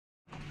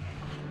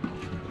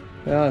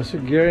Yeah, so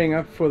gearing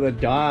up for the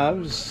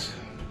dives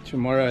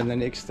tomorrow and the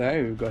next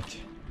day. We've got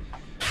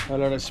a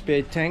lot of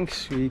spare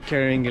tanks. We're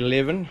carrying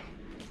 11.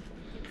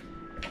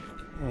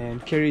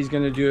 And Kerry's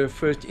going to do her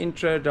first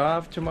intro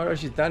dive tomorrow.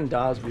 She's done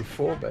dives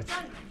before, but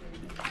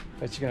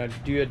she's going to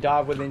do a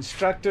dive with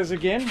instructors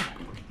again.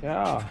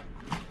 Yeah.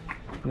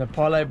 And the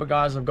Parlay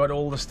guys have got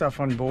all the stuff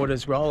on board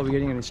as well. We're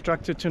getting an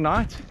instructor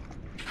tonight.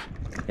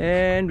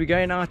 And we're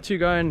going out to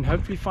go and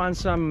hopefully find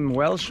some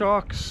whale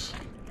sharks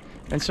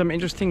and some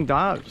interesting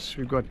dives.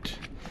 We've got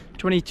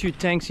 22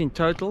 tanks in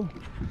total.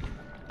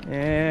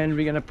 And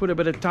we're going to put a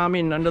bit of time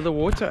in under the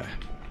water.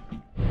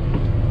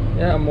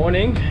 Yeah,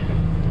 morning.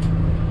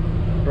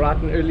 Bright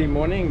and early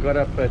morning, got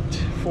up at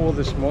 4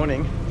 this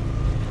morning,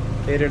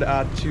 headed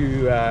out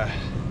to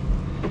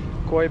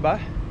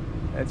Coiba.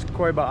 That's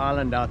Coiba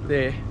Island out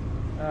there.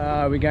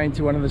 We're going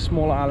to one of the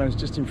small islands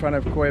just in front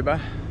of Coiba.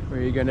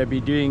 We're going to be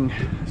doing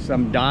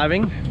some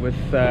diving with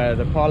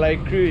the Parlay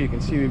crew. You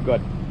can see we've got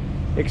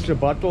extra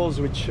bottles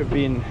which have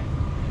been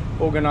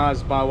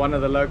organized by one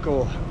of the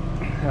local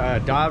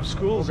dive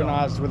schools,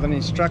 organized with an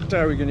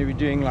instructor. We're going to be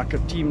doing like a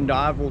team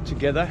dive all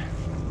together.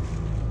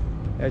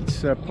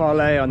 It's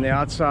Parlay on the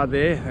outside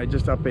there. They're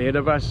just up ahead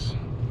of us.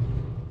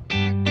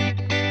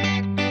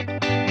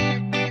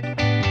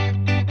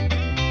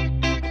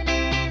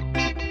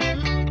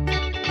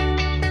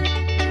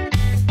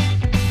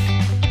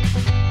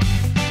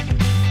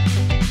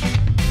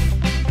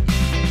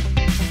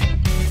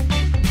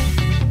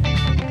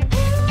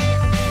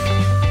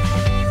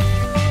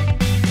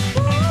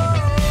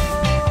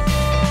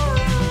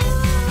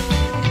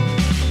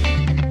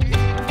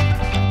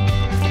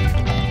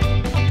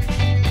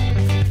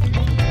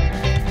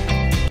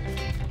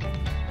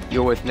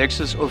 You're with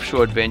Nexus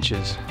Offshore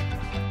Adventures.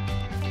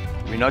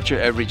 We're not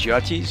your average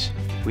yachties,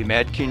 we're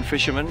mad keen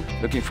fishermen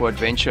looking for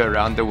adventure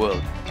around the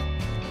world.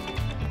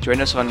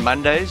 Join us on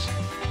Mondays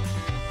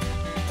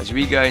as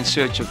we go in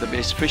search of the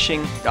best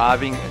fishing,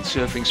 diving and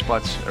surfing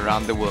spots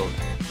around the world.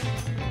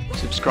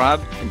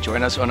 Subscribe and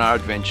join us on our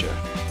adventure.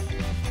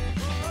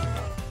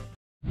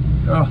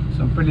 Oh,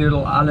 some pretty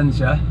little islands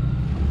here.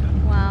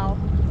 Wow,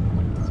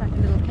 it's like a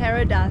little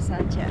paradise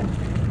out here.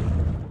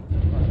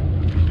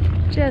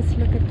 Just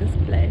look at this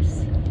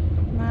place.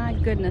 My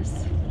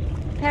goodness.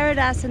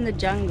 Paradise in the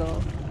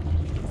jungle.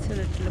 That's what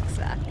it looks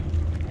like.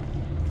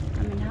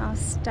 I mean, how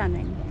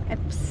stunning.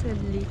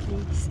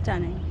 Absolutely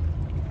stunning.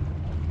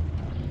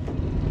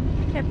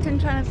 Captain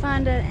trying to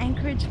find an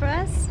anchorage for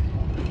us.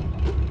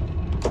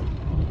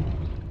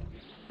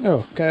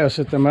 Oh, chaos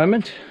at the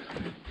moment.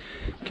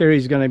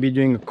 Kerry's going to be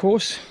doing a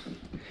course.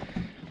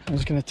 I'm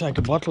just going to take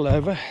a bottle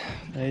over.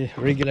 The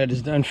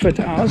regulators don't fit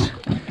ours.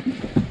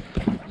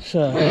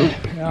 So,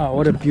 yeah,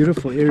 what a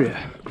beautiful area.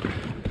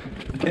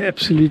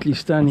 Absolutely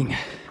stunning.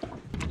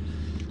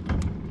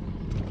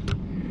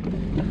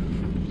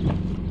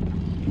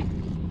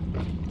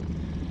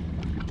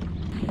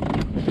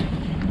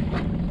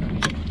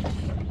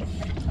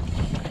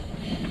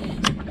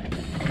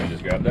 I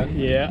just grabbed that?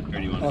 Yeah, Or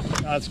do you want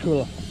that's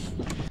cool.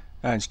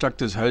 Our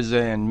instructors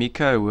Jose and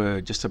Miko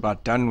were just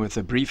about done with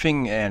the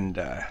briefing and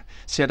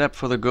set up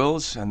for the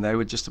girls, and they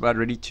were just about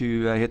ready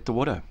to hit the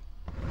water.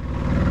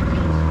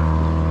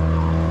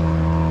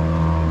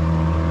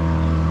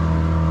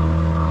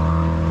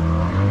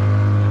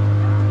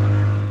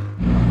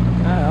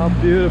 How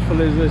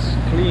beautiful is this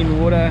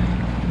clean water?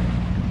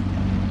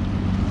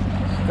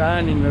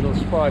 Stunning little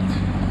spot.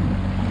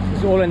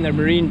 It's all in the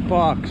marine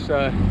park,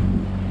 so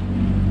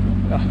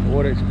the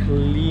water is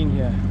clean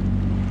here.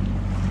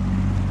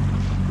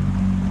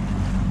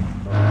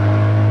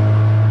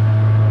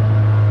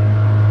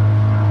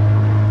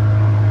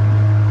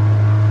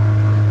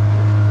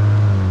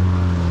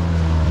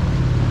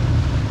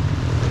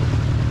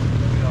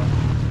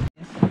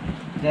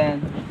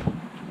 Then,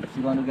 if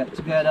you want to get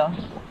together,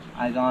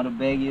 I'm going to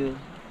beg you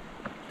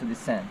to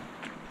descend.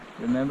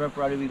 Remember,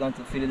 probably we're going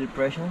to feel the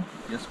pressure.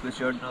 Just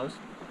push your nose,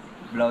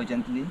 blow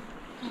gently.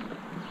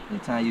 The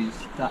time you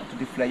start to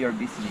deflate your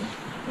BCD.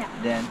 Yeah.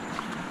 Then,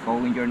 go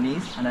in your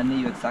knees and I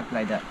knee you exactly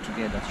like that,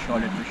 together,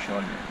 shoulder to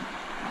shoulder.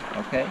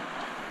 Okay?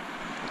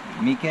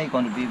 Mika is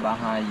going to be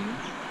behind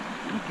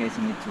you in case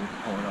you need to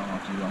hold on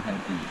if you don't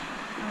help you.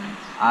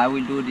 I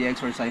will do the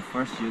exercise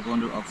first, you're going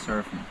to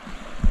observe me.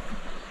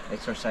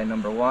 Exercise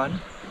number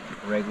 1,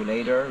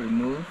 regulator,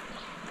 remove,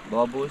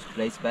 bubbles,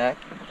 place back,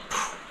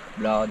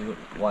 blow the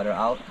water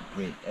out,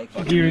 breathe.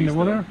 You in the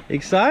water?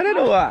 Excited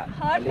or what?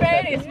 Heart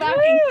rate is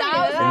fucking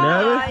 1,000.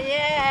 Nervous? Oh,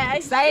 yeah,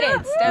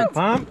 excited.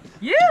 Pump?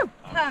 You.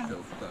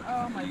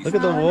 Oh my Look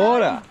at the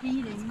water.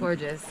 It's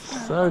gorgeous.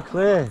 So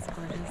clear. It's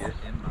gorgeous. Get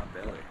in my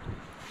belly.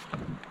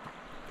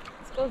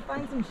 Let's go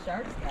find some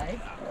sharks, guys.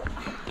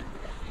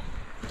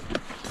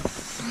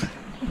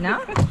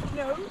 No?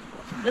 No.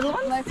 Little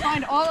ones? Let's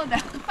find all of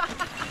them.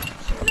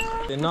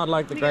 They're not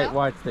like the great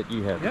whites that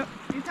you have. Yep.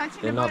 You're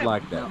touching They're not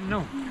like that.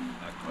 No.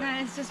 No,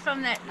 it's just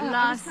from that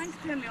last thing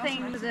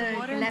with the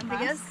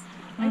Galapagos.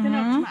 I don't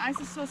know, my eyes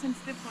are so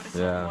sensitive for this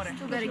Yeah. water.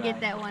 Still gotta get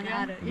that one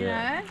out of, you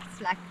Yeah. know?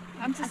 It's like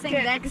I'm just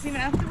scared because even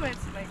afterwards,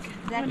 like,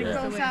 when it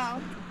goes out.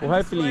 Well,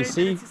 hopefully you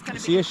see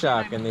a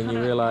shark and then you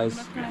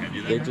realize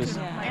they're just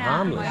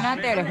harmless. They're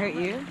not there to hurt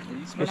you.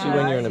 Especially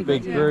when you're in a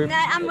big group. No,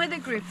 I'm with a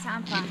group, so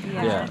I'm fine.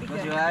 Yeah.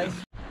 Close your eyes.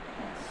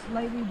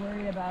 Slightly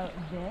worried about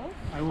this.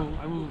 I will keep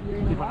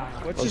an eye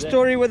on it. What's the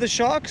story with the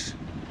sharks?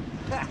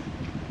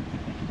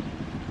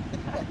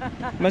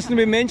 Mustn't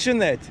we mention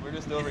that? We're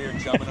just over here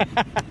chumming them.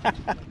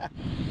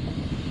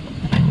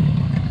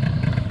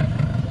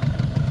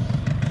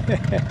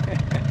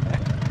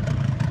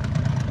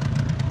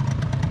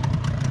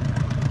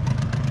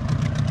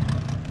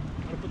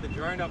 Gotta put the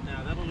drone up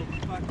now. That'll look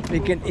fucking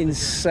Freaking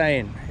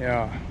insane,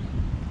 yeah.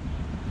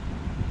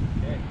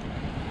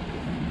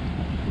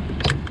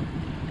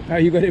 Oh,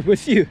 you got it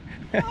with you?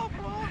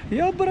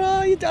 Ja,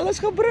 bra, jy het alles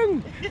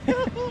gebring.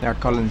 Now,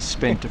 Colin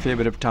spent a fair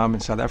bit of time in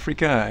South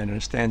Africa and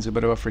understands a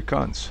bit of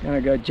Afrikaans.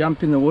 Gonna go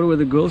jump in the water with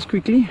the girls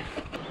quickly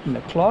in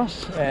the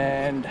class,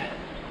 and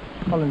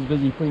Colin's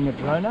busy putting a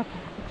drone up.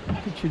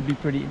 It should be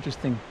pretty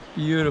interesting.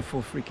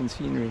 Beautiful freaking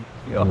scenery.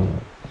 Yeah.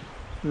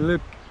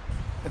 Look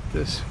at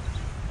this.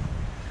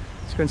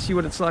 Let's go and see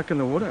what it's like in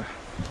the water.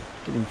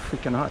 Getting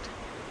freaking hot.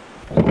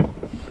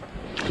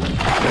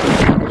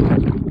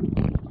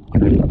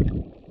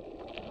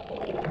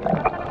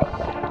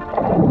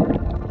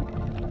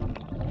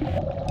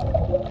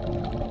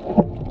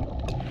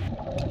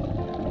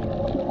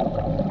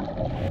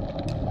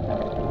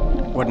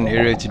 What an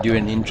area to do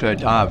an intro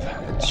dive.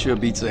 It sure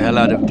beats the hell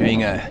out of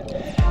doing a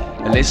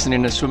lesson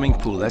in a swimming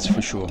pool, that's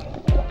for sure.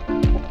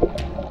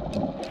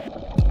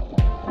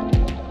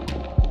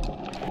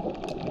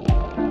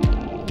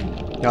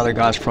 The other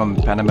guys from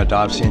Panama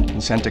Dive Center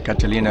in Santa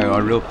Catalina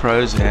are real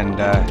pros, and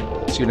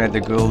soon had the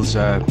girls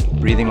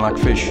breathing like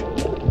fish.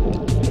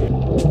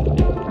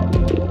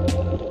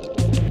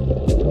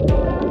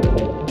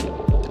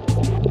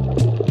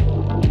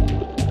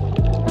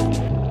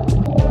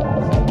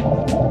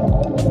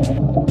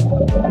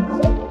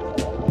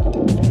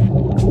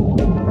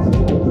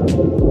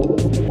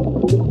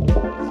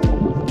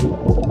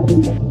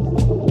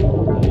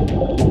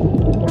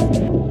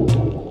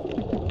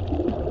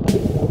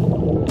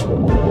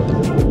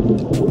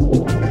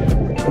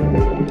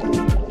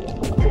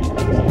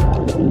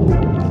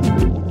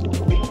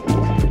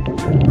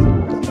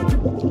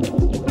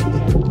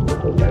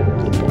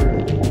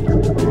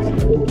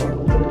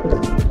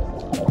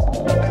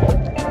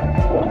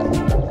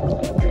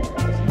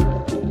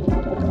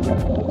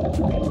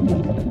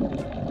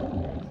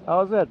 How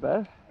was that,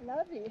 babe?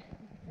 Lovely.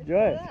 Enjoy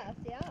it?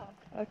 Yeah.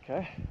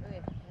 Okay.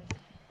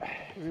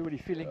 Everybody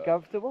feeling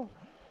comfortable?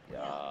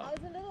 I was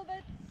a little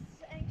bit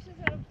anxious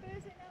when I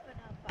first but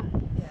now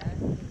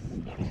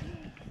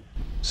fine.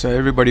 So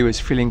everybody was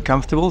feeling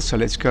comfortable, so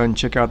let's go and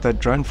check out that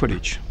drone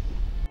footage.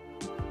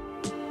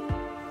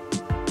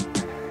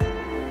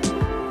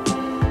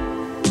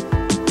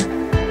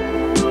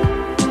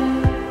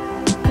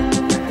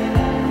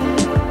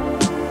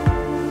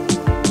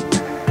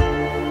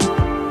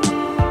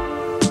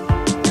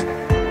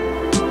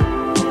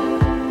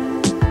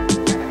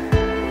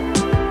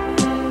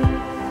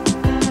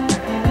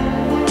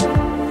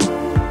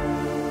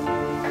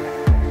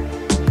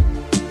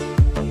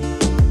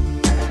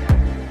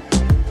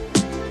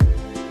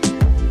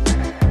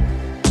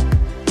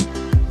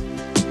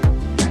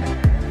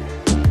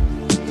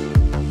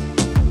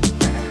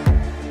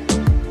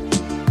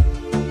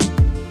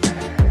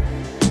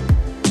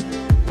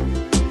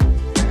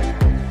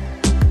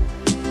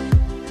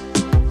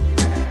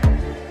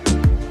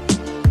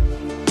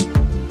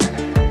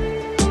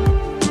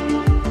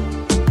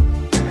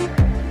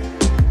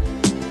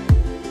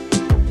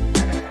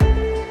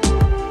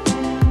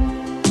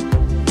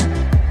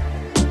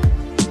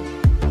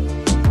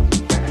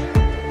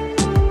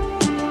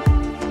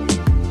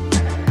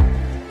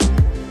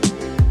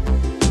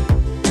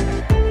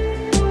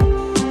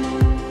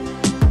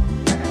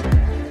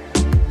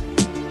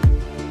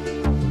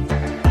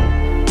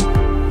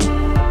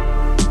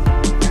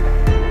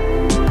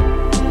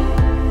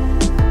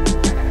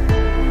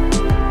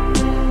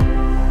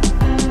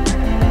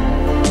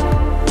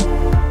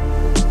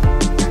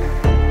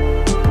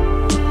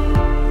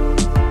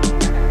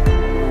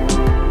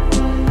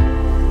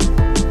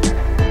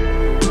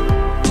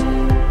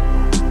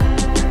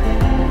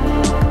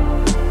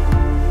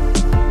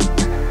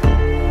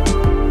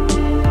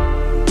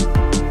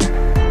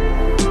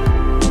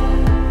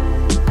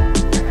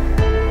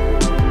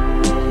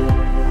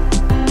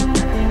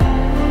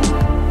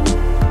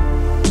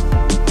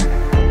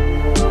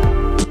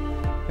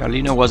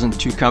 Lena wasn't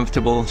too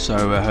comfortable, so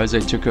Jose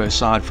took her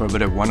aside for a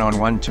bit of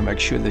one-on-one to make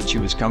sure that she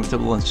was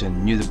comfortable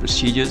and knew the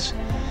procedures,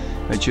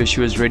 made sure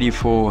she was ready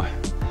for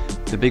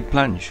the big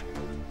plunge.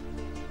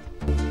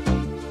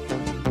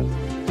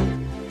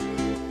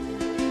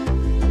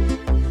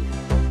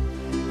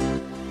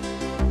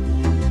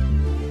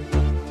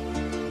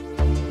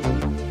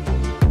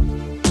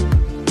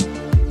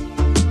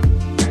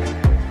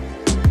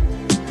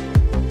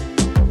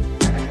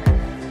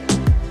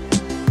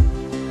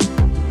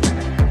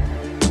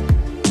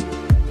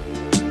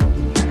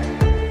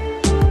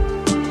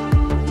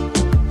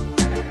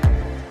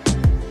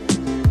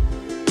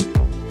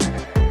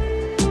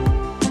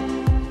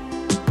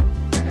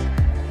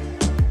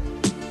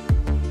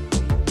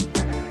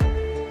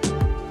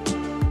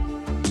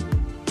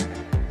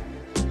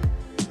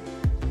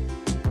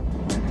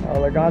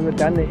 guys have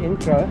done the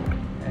intro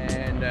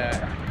and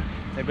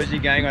they're busy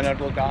going on a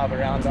little dive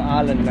around the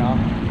island now.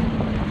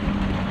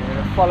 We're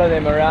going to follow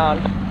them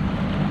around.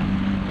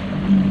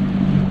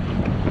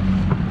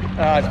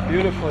 Oh, it's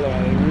beautiful though.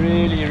 It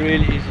really,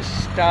 really is a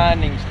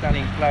stunning,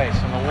 stunning place,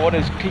 and the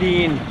water's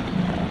clean.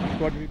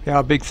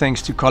 Yeah, big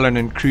thanks to Colin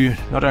and crew,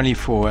 not only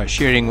for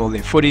sharing all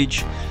their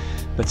footage,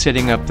 but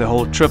setting up the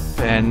whole trip,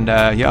 and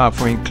yeah,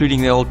 for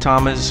including the old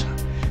timers.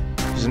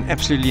 It was an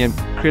absolutely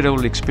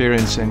incredible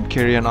experience, and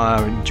Kerry and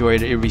I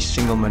enjoyed every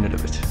single minute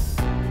of it.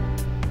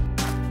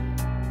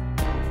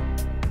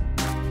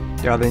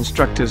 Yeah, the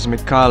instructors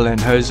Mikhail and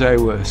Jose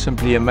were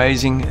simply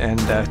amazing, and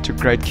took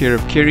great care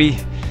of Kerry.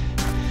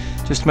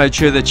 Just made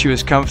sure that she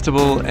was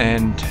comfortable,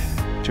 and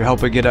to help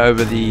her get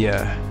over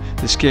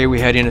the scare we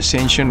had in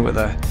Ascension with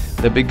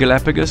the big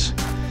Galapagos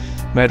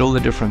made all the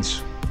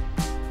difference.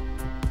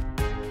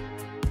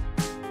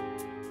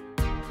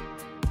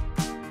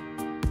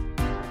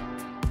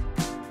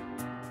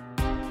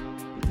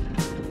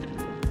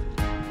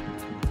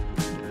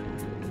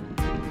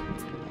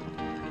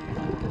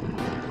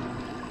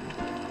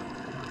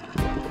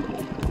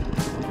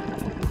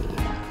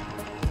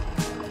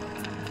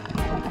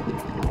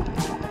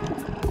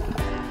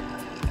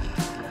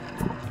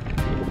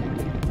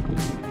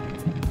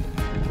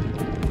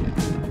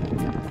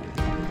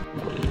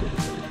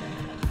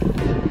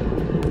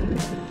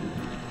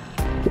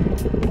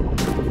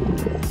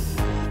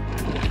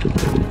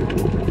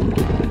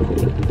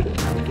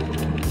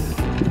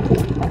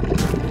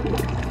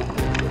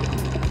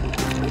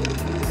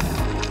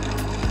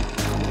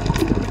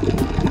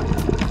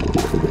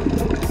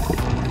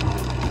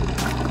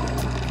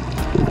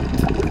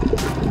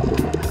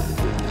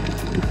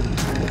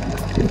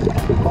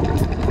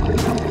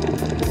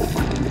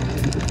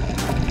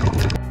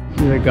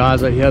 The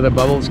guys, I hear the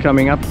bubbles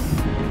coming up.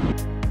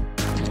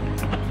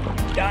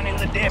 Down in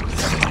the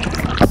depths.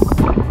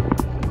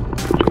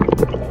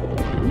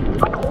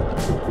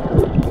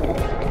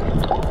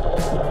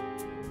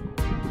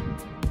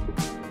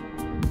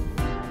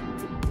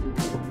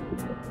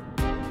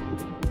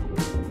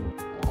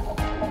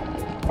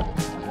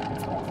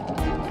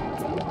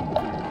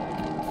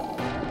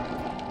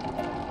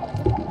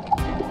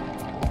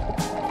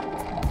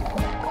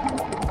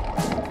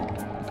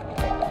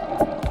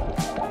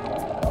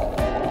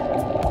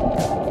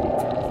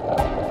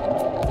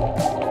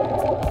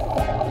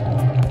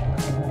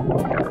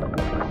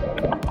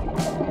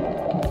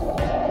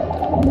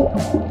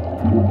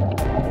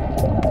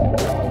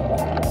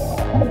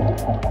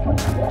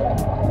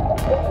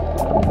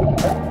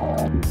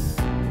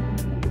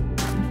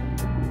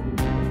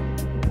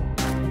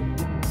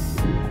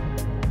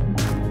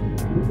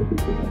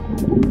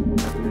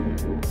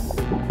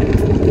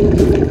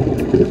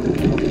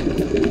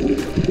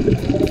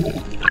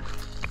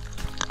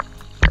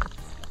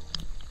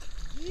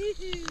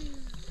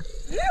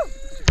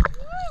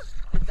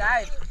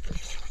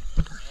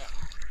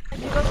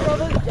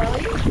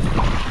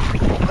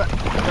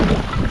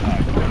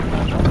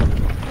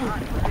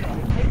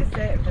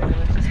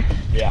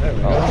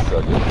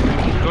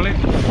 Colin?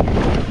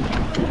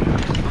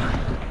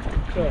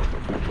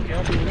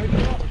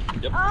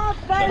 Oh,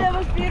 Ben, that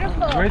was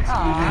beautiful. Great.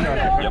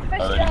 Oh, fish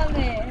down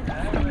there.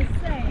 That's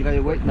insane. You got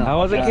your weight now. How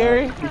was it,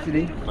 Kerry?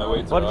 My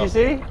weight's What did you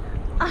see?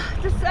 Ah,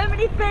 there's so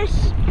many fish.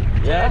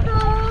 Yeah?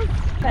 Turtles.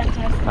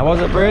 Fantastic. How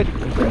was it, Brett?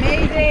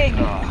 Amazing.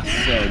 Oh,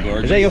 so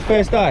gorgeous. Is that your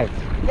first dive?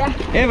 Yeah.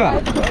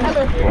 Ever?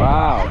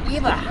 Wow.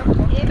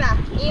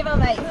 Eva,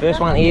 mate. First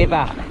one ever.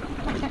 Man,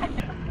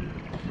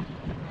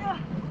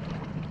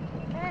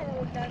 that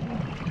was done.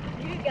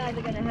 You guys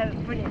are going to have a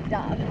brilliant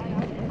dive.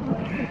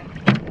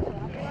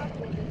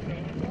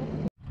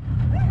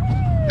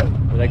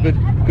 Were they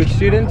good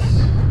students?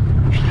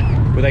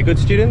 Were they good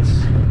students?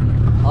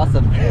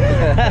 Awesome.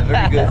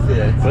 Very good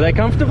students. Were they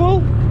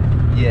comfortable?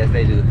 Yes,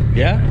 they do.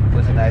 Yeah? It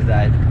was a nice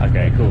dive.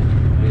 Okay, cool.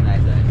 Really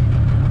nice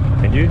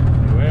dive. And you?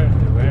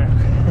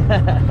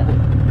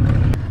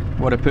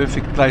 What a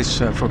perfect place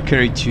for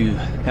Kerry to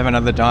have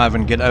another dive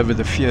and get over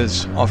the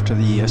fears after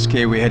the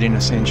scare we had in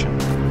Ascension.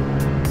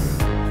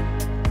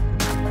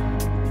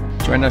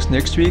 Join us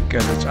next week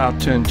as it's our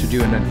turn to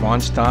do an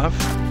advanced dive,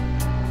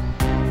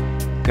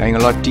 going a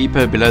lot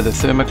deeper below the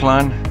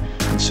thermocline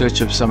in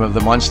search of some of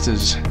the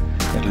monsters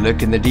that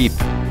lurk in the deep.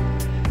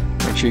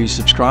 Make sure you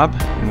subscribe,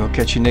 and we'll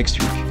catch you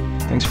next week.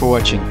 Thanks for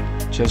watching.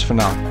 Cheers for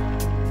now.